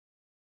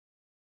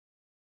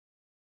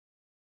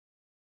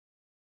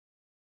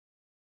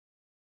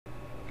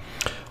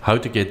How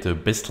to get the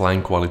best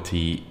line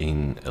quality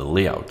in a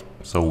layout.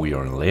 So we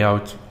are in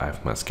layout, I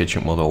have my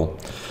SketchUp model,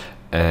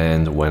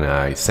 and when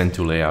I send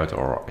to layout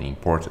or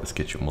import a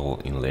SketchUp model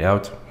in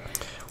layout,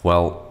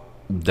 well,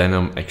 then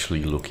I'm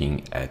actually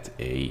looking at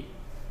a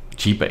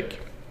JPEG.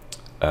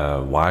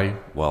 Why?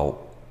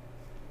 Well,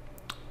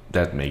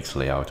 that makes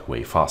layout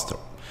way faster.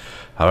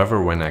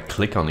 However, when I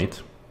click on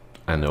it,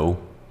 I know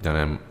that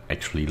I'm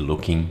actually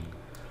looking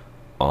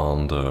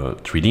on the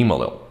 3D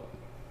model.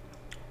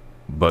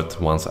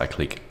 But once I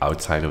click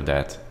outside of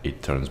that,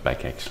 it turns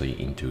back actually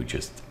into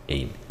just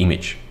an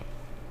image.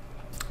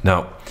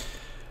 Now,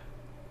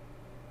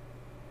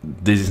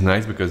 this is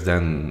nice because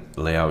then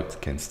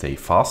layout can stay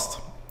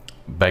fast.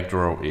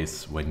 Backdraw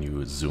is when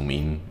you zoom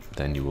in,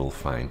 then you will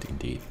find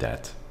indeed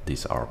that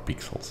these are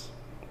pixels.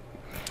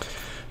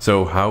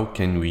 So how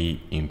can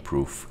we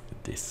improve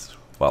this?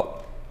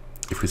 Well,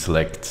 if we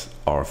select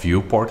our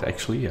viewport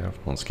actually on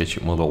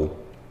SketchUp model,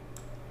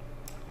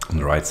 on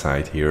the right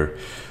side here,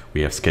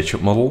 we have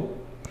SketchUp model,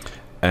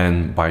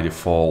 and by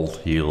default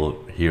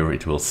here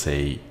it will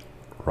say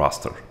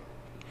raster.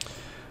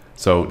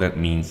 So that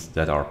means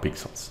that are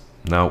pixels.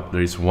 Now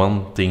there is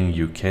one thing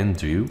you can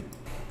do.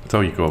 So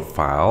you go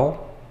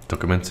File,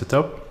 Document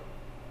Setup,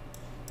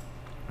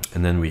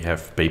 and then we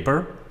have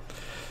Paper.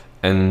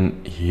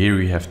 And here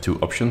we have two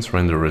options: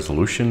 render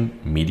resolution,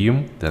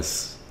 medium,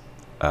 that's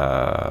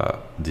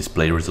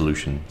display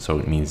resolution, so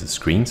it means the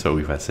screen. So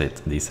if I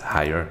set this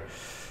higher,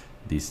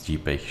 this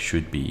JPEG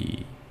should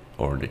be,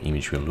 or the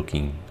image we're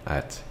looking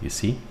at, you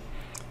see,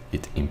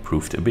 it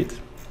improved a bit.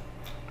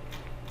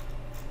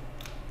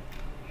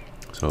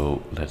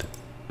 So let it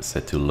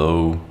set to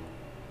low.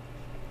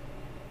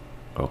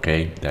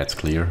 Okay, that's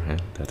clear.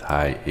 That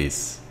high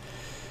is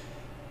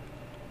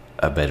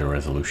a better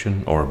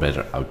resolution or a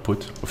better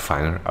output, a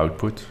finer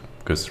output,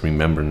 because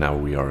remember now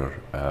we are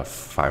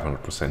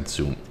 500%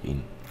 zoomed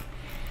in.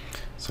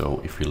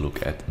 So if we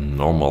look at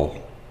normal,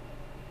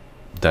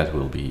 that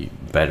will be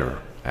better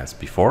as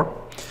before.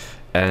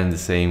 And the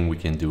same we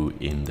can do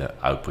in the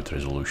output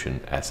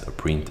resolution as a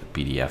print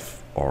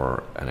PDF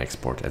or an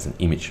export as an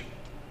image.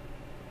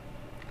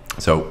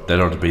 So that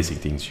are the basic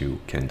things you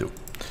can do.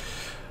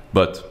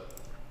 But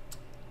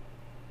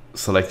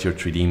select your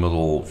 3D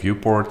model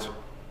viewport,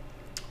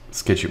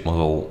 SketchUp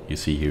model, you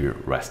see here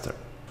raster.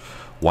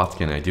 What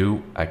can I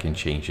do? I can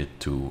change it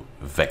to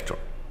vector.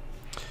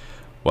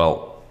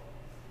 Well,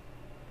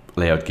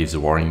 layout gives a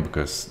warning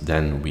because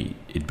then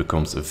it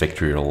becomes a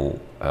vectorial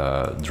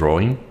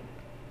drawing.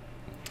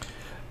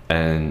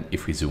 And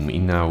if we zoom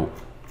in now,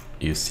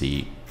 you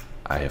see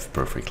I have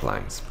perfect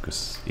lines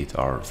because it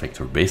are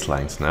vector based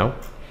lines now.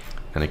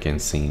 And I can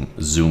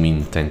zoom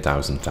in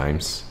 10,000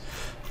 times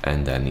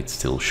and then it's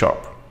still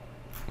sharp.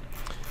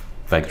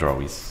 Backdraw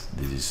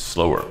this is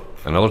slower.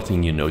 Another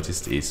thing you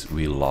noticed is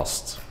we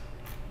lost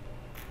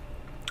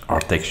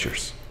our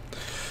textures.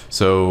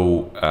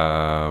 So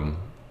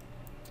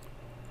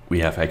we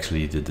have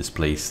actually the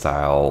display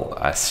style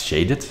as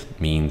shaded,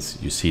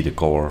 means you see the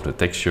color of the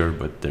texture,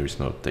 but there is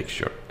no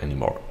texture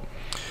anymore.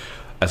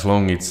 As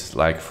long as it's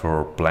like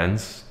for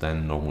plans,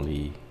 then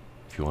normally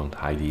if you want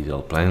high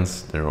detail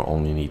plans, there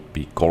only need to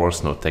be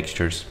colors, no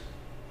textures.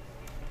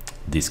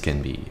 This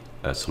can be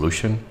a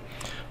solution.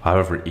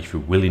 However, if you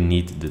really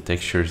need the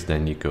textures,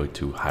 then you go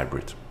to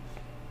hybrid.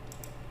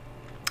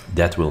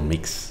 That will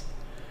mix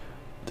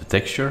the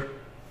texture,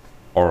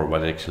 or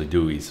what I actually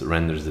do is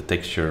renders the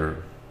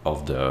texture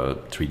of the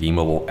 3D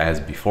model as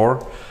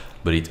before,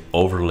 but it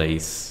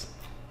overlays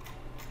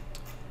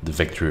the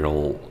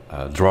vectorial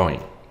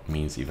drawing.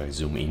 Means if I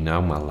zoom in now,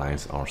 my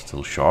lines are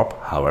still sharp.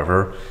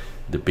 However,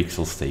 the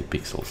pixels stay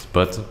pixels,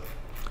 but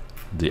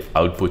the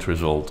output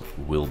result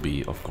will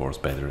be, of course,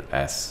 better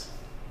as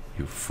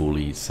you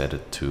fully set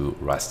it to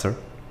raster.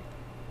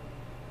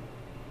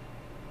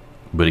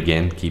 But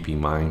again, keep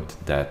in mind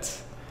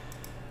that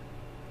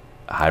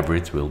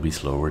hybrid will be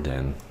slower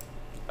than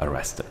a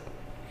raster.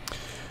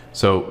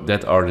 So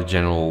that are the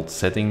general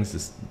settings,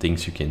 the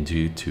things you can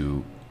do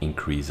to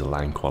increase the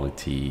line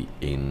quality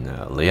in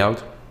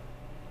layout.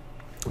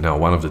 Now,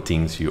 one of the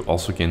things you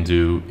also can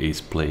do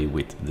is play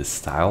with the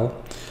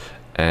style.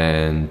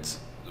 And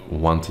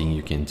one thing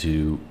you can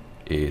do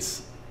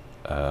is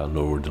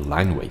lower the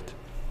line weight.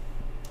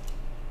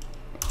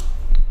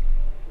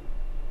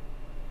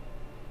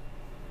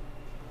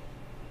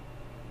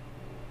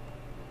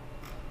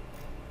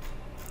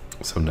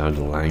 So now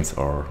the lines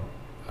are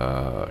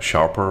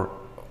sharper,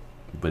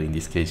 but in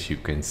this case you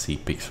can see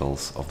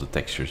pixels of the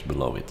textures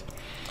below it.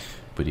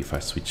 But if I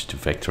switch to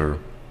vector,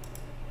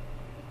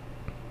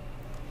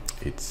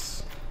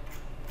 it's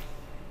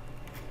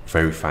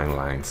very fine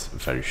lines,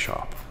 very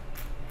sharp.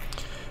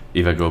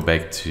 If I go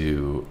back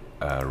to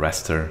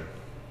raster,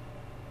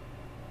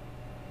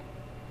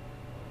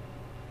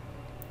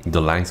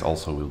 the lines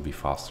also will be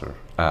faster,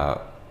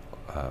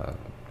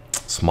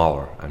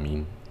 smaller, I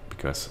mean,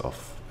 because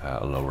of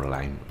a lower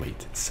line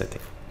weight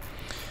setting.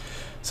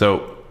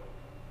 So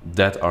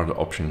that are the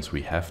options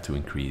we have to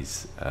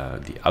increase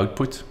the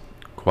output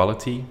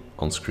quality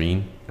on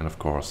screen, and of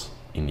course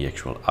in the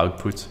actual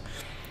output.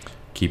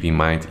 keep in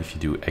mind, if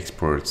you do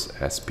exports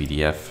as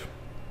PDF,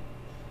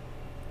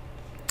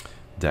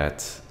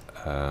 that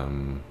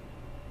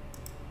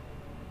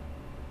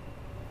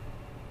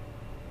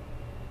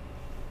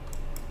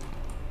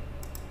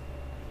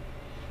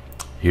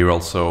here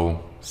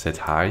also set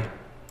high,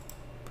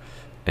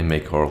 and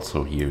make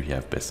also here you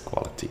have best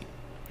quality,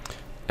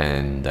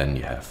 and then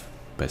you have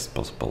best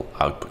possible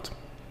output.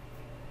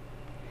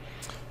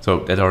 So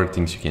that are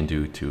things you can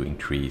do to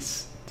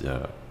increase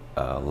the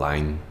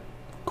line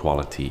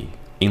quality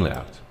in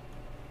layout.